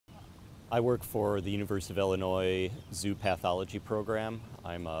I work for the University of Illinois Zoo Pathology Program.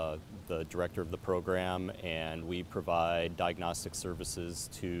 I'm the director of the program, and we provide diagnostic services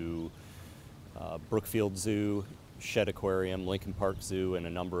to Brookfield Zoo, Shedd Aquarium, Lincoln Park Zoo, and a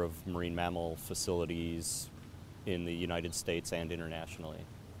number of marine mammal facilities in the United States and internationally.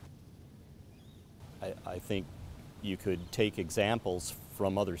 I think you could take examples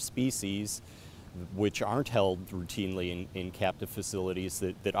from other species which aren't held routinely in captive facilities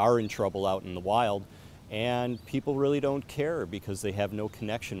that are in trouble out in the wild, and people really don't care because they have no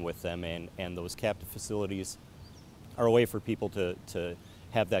connection with them, and those captive facilities are a way for people to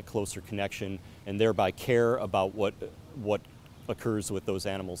have that closer connection and thereby care about what occurs with those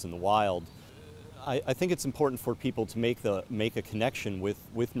animals in the wild. I think it's important for people to make a connection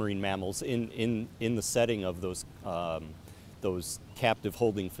with marine mammals in the setting of those captive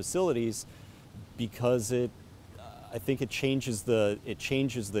holding facilities, because I think it changes the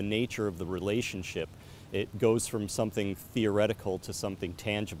nature of the relationship. It goes from something theoretical to something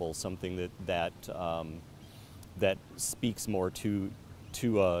tangible, something that speaks more to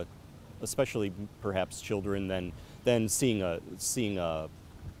especially perhaps children than seeing a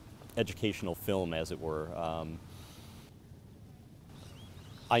educational film, as it were.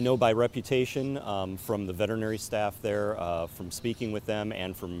 I know by reputation from the veterinary staff there, from speaking with them,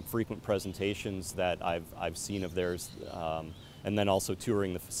 and from frequent presentations that I've seen of theirs, and then also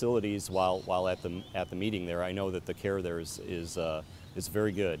touring the facilities while at the meeting there. I know that the care there is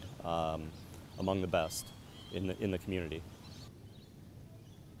very good, among the best in the community.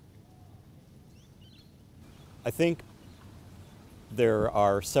 I think there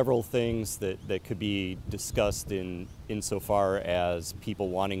are several things that could be discussed insofar as people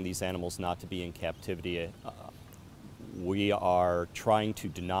wanting these animals not to be in captivity. We are trying to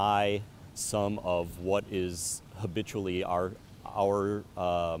deny some of what is habitually our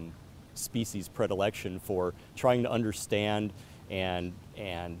species' predilection for trying to understand and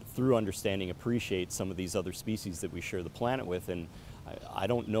through understanding appreciate some of these other species that we share the planet with. And I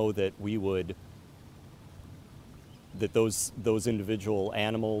don't know that those individual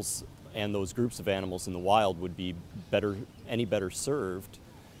animals and those groups of animals in the wild would be any better served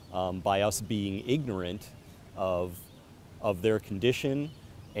by us being ignorant of their condition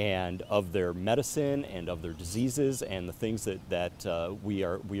and of their medicine and of their diseases and the things that we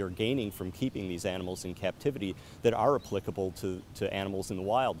are gaining from keeping these animals in captivity that are applicable to animals in the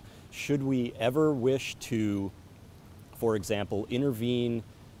wild. Should we ever wish to, for example, intervene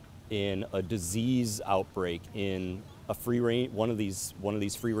in a disease outbreak in one of these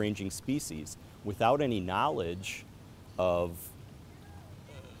free-ranging species without any knowledge of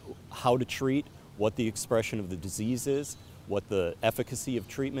how to treat, what the expression of the disease is, what the efficacy of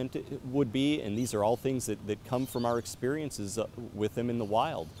treatment would be, and these are all things that come from our experiences with them in the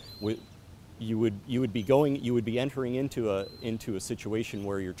wild. You would be entering into a situation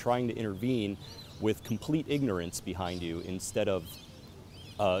where you're trying to intervene with complete ignorance behind you instead of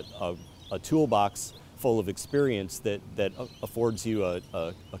a toolbox full of experience that affords you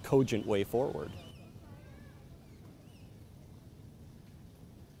a cogent way forward.